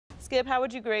Skip, how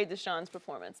would you grade Deshaun's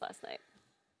performance last night?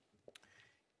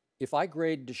 If I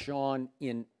grade Deshaun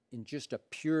in just a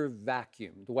pure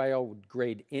vacuum, the way I would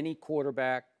grade any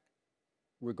quarterback,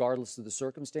 regardless of the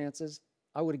circumstances,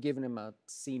 I would have given him a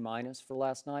C- for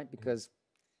last night because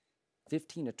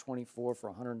 15 to 24 for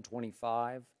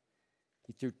 125.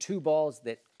 He threw 2 balls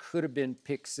that could have been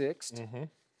pick-sixed.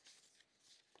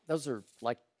 Those are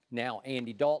like now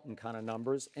Andy Dalton kind of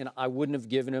numbers, and I wouldn't have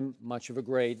given him much of a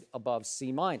grade above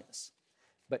C-.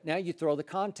 But now you throw the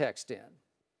context in.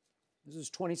 This is his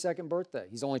 22nd birthday.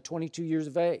 He's only 22 years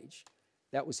of age.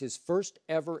 That was his first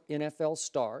ever NFL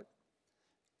start,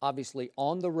 obviously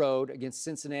on the road against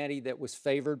Cincinnati that was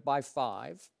favored by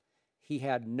 5. He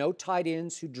had no tight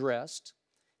ends who dressed.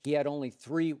 He had only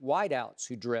 3 wideouts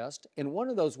who dressed. And one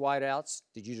of those wideouts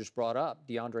that you just brought up,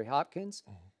 DeAndre Hopkins,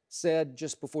 said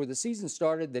just before the season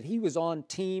started that he was on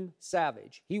Team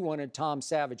Savage. He wanted Tom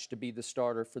Savage to be the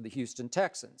starter for the Houston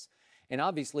Texans. And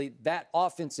obviously that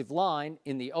offensive line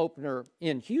in the opener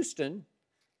in Houston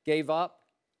gave up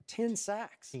 10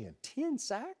 sacks. 10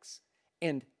 sacks?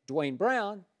 And Dwayne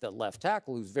Brown, the left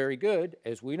tackle, who's very good,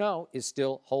 as we know, is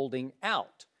still holding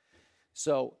out.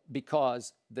 So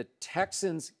because the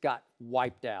Texans got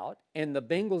wiped out and the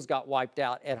Bengals got wiped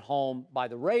out at home by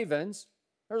the Ravens,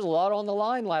 there's a lot on the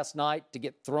line last night to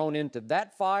get thrown into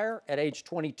that fire at age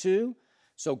 22.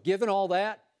 So given all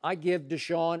that, I give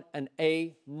Deshaun an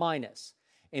A-.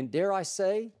 And dare I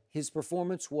say, his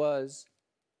performance was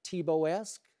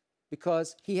Tebow-esque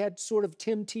because he had sort of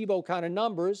Tim Tebow kind of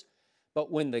numbers.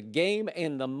 But when the game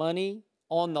and the money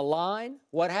on the line,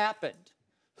 what happened?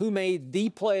 Who made the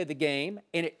play of the game?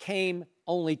 And it came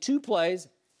only 2 plays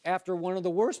after one of the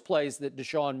worst plays that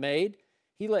Deshaun made.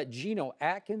 He let Geno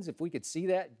Atkins, if we could see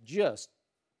that, just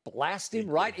blast him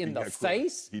right in the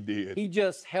face. He did. He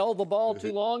just held the ball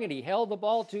too long, and he held the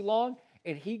ball too long,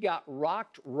 and he got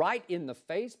rocked right in the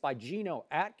face by Geno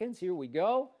Atkins. Here we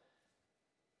go.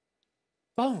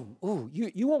 Boom. Ooh,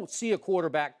 you won't see a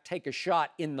quarterback take a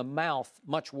shot in the mouth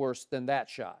much worse than that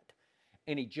shot.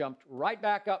 And he jumped right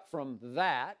back up from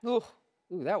that. Ooh,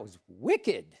 that was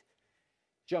wicked.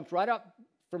 Jumped right up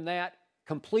from that,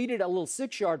 completed a little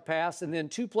 6-yard pass, and then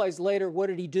 2 plays later, what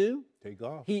did he do? Take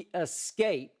off. He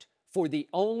escaped for the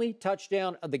only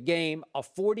touchdown of the game, a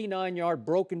 49-yard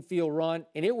broken field run,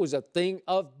 and it was a thing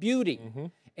of beauty.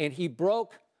 And he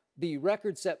broke the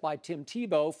record set by Tim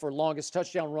Tebow for longest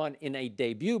touchdown run in a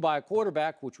debut by a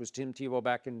quarterback, which was Tim Tebow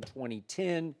back in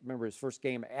 2010. Remember his first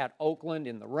game at Oakland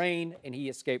in the rain, and he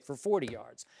escaped for 40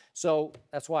 yards. So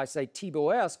that's why I say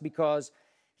Tebow-esque, because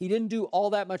he didn't do all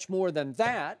that much more than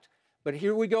that. But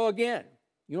here we go again.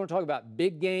 You want to talk about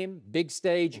big game, big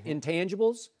stage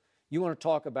intangibles? You want to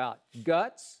talk about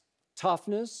guts,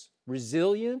 toughness,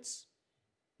 resilience,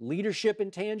 leadership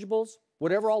intangibles,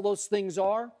 whatever all those things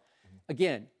are.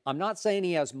 Again, I'm not saying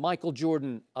he has Michael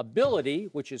Jordan ability,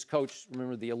 which is Coach,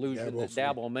 remember the allusion that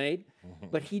Dabo made,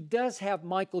 but he does have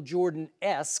Michael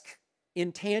Jordan-esque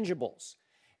intangibles.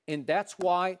 And that's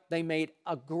why they made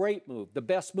a great move, the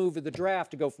best move of the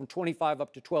draft, to go from 25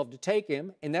 up to 12 to take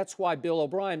him. And that's why Bill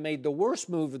O'Brien made the worst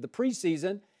move of the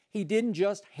preseason. He didn't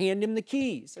just hand him the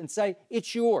keys and say,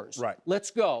 it's yours. Right.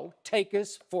 Let's go. Take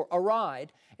us for a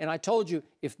ride. And I told you,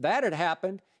 if that had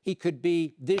happened, he could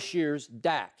be this year's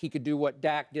Dak. He could do what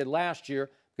Dak did last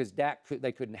year, because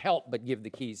they couldn't help but give the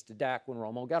keys to Dak when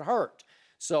Romo got hurt.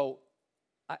 So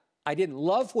I didn't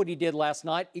love what he did last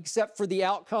night, except for the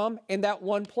outcome and that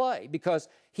one play, because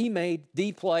he made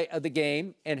the play of the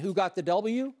game. And who got the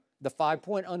W? The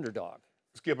 5-point underdog.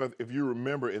 Skip, if you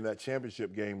remember in that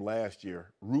championship game last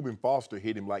year, Reuben Foster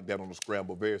hit him like that on the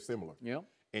scramble, very similar. Yeah.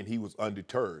 And he was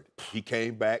undeterred. He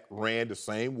came back, ran the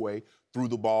same way, threw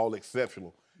the ball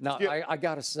exceptional. Now, I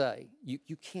got to say,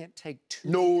 you can't take 2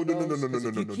 No.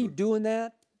 If you keep doing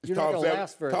that, you're not going to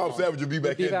last very long. Tom Savage will be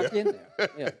back in there.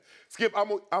 Yeah. Skip, I'm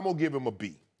going to give him a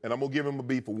B. And I'm going to give him a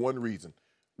B for one reason.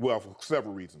 Well, for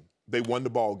several reasons. They won the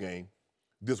ball game.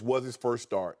 This was his first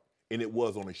start, and it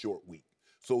was on a short week.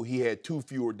 So he had 2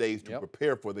 fewer days to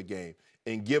prepare for the game.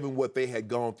 And given what they had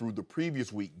gone through the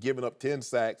previous week, giving up 10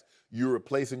 sacks, you're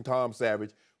replacing Tom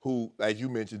Savage, who, as you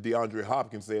mentioned, DeAndre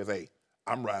Hopkins says, hey,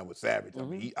 I'm riding with Savage. I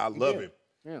mean, I love him.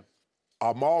 Yeah.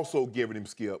 I'm also giving him,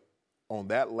 Skip, on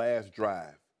that last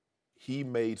drive, he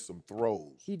made some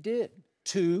throws. He did.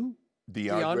 To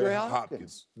DeAndre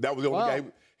Hopkins. That was the only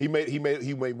guy.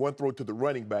 He made one throw to the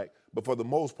running back, but for the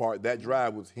most part, that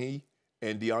drive was he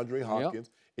and DeAndre Hopkins,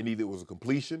 and either it was a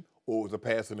completion or it was a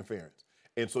pass interference.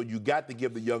 And so you got to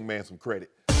give the young man some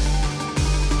credit.